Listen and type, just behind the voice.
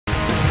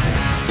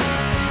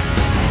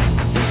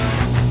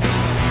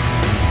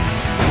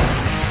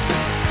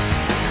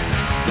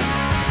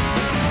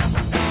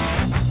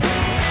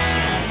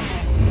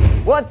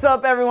What's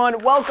up, everyone?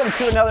 Welcome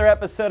to another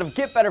episode of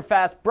Get Better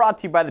Fast, brought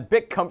to you by the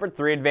Bic Comfort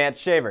 3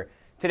 Advanced Shaver.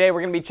 Today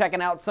we're going to be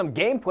checking out some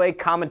gameplay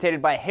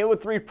commentated by Halo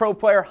 3 pro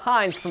player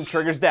Heinz from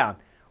Triggers Down.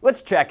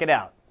 Let's check it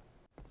out.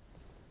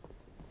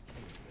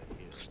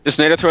 This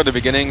native throw at the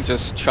beginning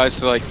just tries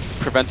to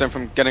prevent them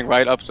from getting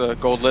right up the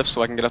gold lift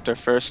so I can get up there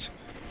first.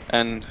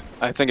 And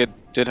I think it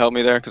did help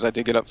me there because I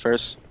did get up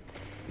first.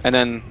 And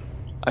then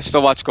I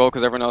still watch gold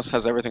because everyone else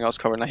has everything else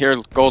covered. And I hear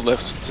gold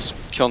lift, just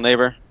kill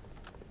neighbor.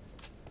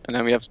 And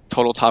then we have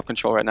total top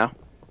control right now.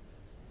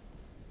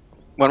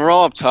 When we're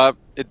all up top,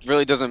 it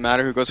really doesn't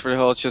matter who goes for the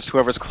hill, it's just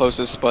whoever's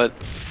closest, but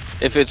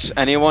if it's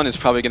anyone, it's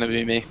probably going to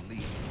be me.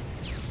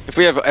 If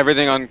we have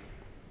everything on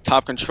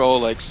top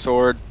control, like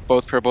sword,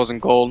 both purples and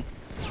gold,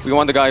 we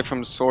want the guy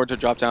from sword to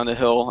drop down the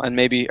hill, and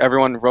maybe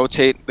everyone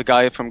rotate, the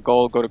guy from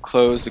gold go to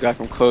close, the guy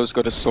from close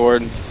go to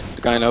sword,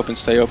 the guy in open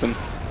stay open,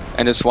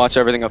 and just watch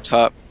everything up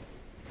top.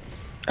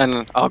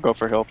 And I'll go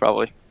for hill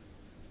probably.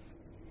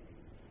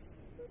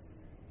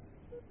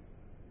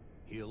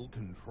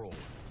 Control.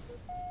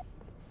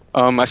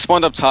 I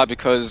spawned up top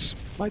because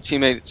my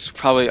teammate's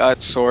probably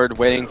at sword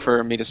waiting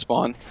for me to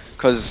spawn,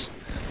 because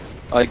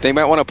they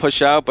might want to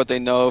push out, but they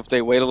know if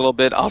they wait a little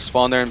bit I'll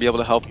spawn there and be able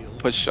to help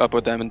push up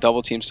with them and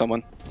double team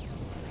someone.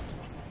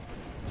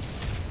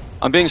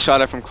 I'm being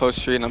shot at from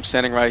close tree and I'm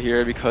standing right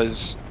here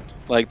because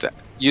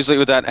usually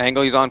with that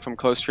angle he's on from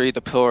close tree,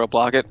 the pillar will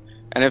block it,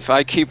 and if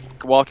I keep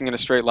walking in a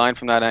straight line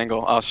from that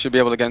angle I should be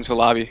able to get into the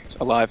lobby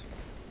alive.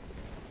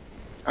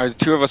 Alright,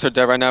 the two of us are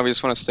dead right now. We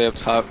just want to stay up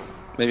top.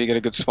 Maybe get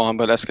a good spawn,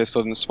 but SK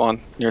still didn't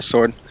spawn near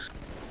sword.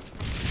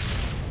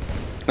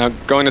 Now,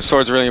 going to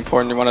sword is really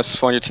important. You want to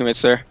spawn your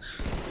teammates there.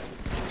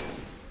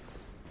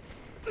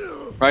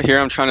 Right here,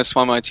 I'm trying to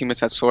spawn my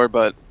teammates at sword,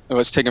 but it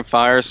was taking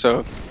fire,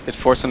 so it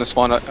forced them to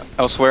spawn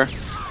elsewhere.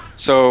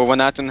 So when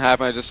that didn't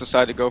happen, I just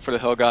decided to go for the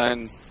hill guy,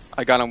 and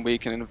I got him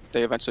weak, and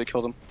they eventually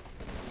killed him.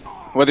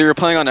 Whether you're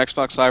playing on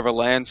Xbox Live or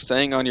LAN,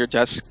 staying on your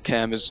desk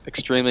cam is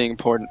extremely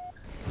important,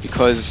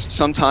 because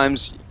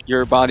sometimes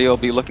your body will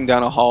be looking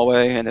down a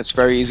hallway and it's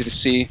very easy to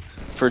see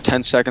for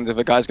 10 seconds if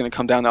a guy's going to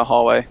come down that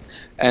hallway,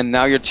 and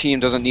now your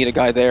team doesn't need a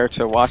guy there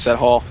to watch that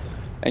hall,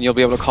 and you'll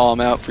be able to call him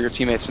out for your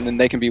teammates, and then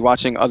they can be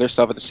watching other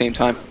stuff at the same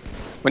time.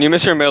 When you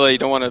miss your melee, you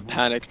don't want to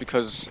panic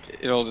because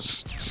it'll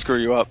just screw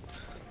you up,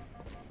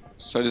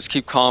 so just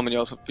keep calm and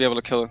you'll be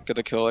able to get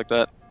the kill like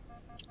that.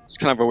 It's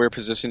kind of a weird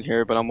position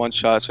here, but I'm one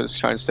shot, so just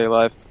trying to stay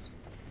alive.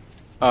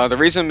 The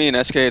reason me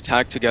and SK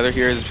attack together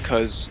here is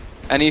because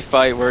any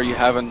fight where you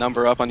have a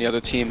number up on the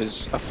other team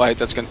is a fight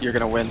you're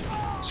gonna win.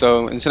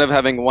 So instead of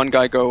having one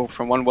guy go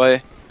from one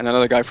way and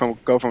another guy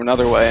go from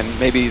another way, and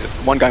maybe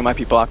one guy might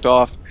be blocked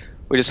off,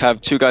 we just have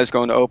two guys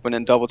going to open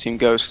and double team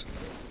ghost.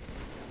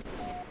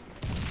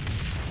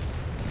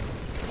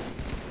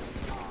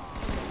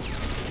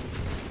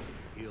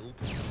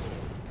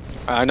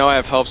 I know I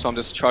have help, so I'm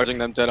just charging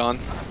them dead on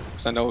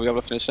because I know we'll be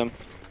able to finish them.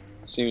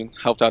 See,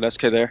 helped out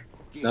SK there.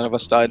 None of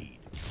us died.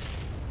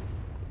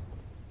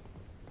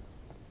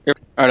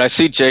 Alright, I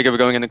see Jacob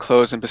going into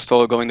close and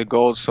Pistola going to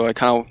gold, so I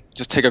kind of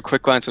just take a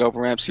quick glance at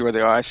open ramp, see where they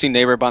are. I see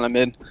neighbor on the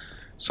mid,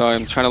 so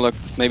I'm trying to look,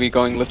 maybe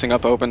lifting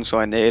up open, so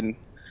I nade, and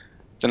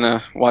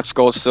then watch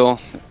gold still.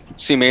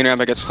 See main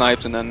ramp, I get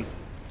sniped, and then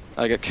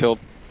I get killed,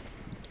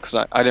 because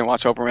I didn't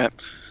watch open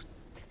ramp.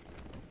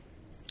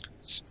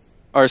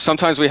 Or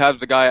sometimes we have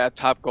the guy at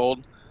top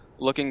gold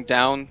looking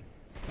down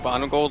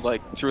bottom gold,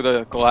 through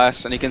the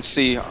glass, and he can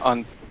see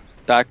on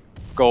back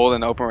gold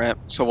and open ramp,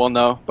 so we'll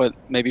know, but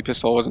maybe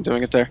Pistola wasn't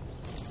doing it there.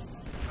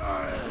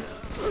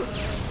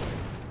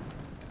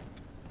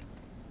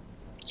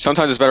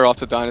 Sometimes it's better off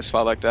to die in a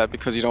spot like that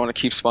because you don't want to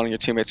keep spawning your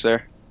teammates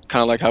there.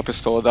 Kind of like how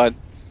Pistola died.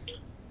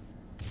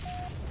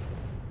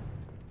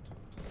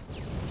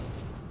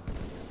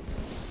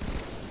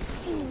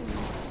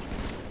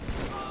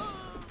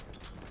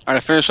 Alright, I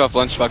finished off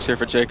lunchbox here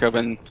for Jacob,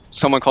 and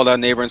someone called out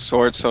neighbor and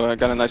sword, so I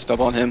got a nice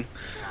double on him.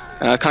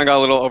 And I kind of got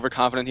a little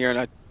overconfident here, and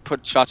I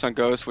put shots on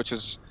Ghost, which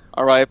is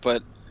alright,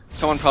 but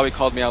someone probably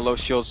called me out low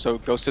shield, so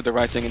Ghost did the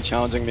right thing in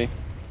challenging me,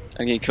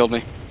 and he killed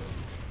me.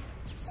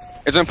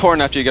 It's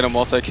important after you get a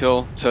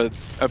multi-kill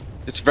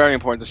it's very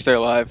important to stay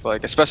alive,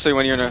 especially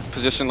when you're in a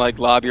position like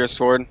lobby or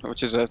sword,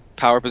 which is a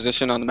power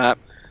position on the map.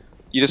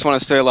 You just want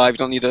to stay alive. You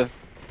don't need to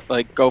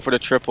go for the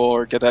triple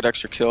or get that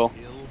extra kill.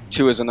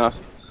 2 is enough.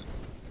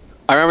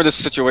 I remember this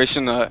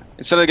situation,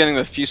 instead of getting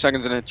a few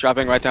seconds and it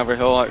dropping right down for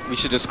hill, we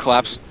should just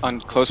collapse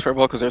on close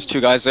purple because there's 2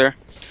 guys there.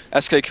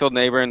 SK killed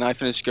neighbor and I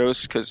finished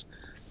ghost because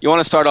you want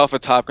to start off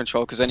with top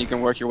control because then you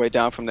can work your way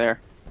down from there.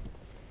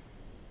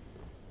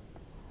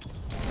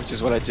 Which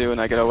is what I do,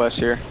 and I get OS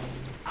here.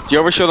 The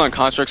overshield on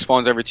construct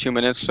spawns every 2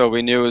 minutes, so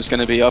we knew it was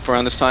going to be up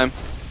around this time.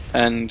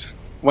 And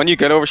when you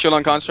get overshield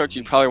on construct,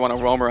 you probably want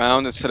to roam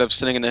around instead of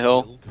sitting in the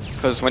hill,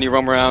 because when you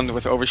roam around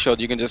with overshield,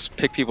 you can just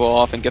pick people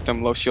off and get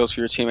them low shields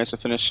for your teammates to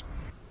finish.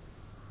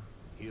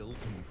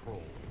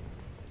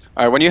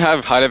 Alright, when you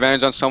have height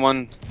advantage on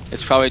someone,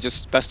 it's probably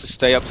just best to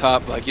stay up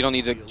top. You don't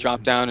need to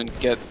drop down and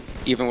get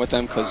even with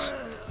them, because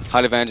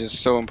height advantage is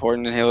so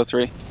important in Halo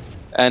 3.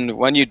 And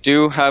when you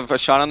do have a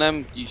shot on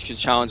them, you should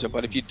challenge them.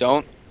 But if you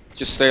don't,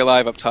 just stay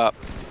alive up top.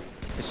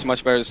 It's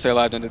much better to stay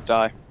alive than to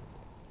die,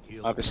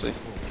 obviously.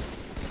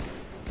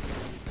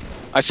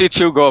 I see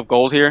 2 go up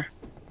gold here,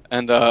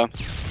 and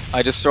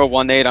I just throw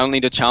 1 nade. I don't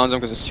need to challenge them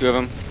because there's 2 of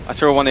them. I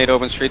throw 1 nade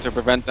open street to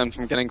prevent them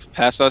from getting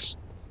past us.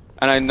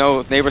 And I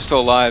know neighbor's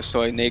still alive,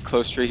 so I nade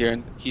close tree here,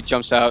 and he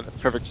jumps out at the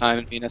perfect time,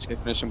 and me and SK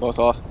finish them both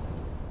off.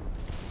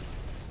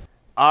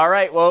 All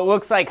right, well, it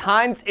looks like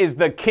Heinz is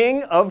the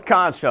king of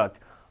Construct.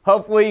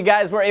 Hopefully you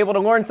guys were able to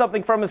learn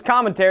something from his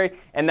commentary,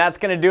 and that's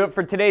going to do it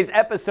for today's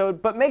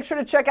episode. But make sure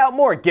to check out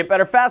more Get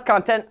Better Fast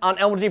content on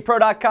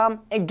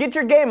MLGpro.com and get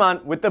your game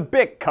on with the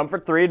BIC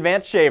Comfort 3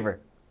 Advanced Shaver.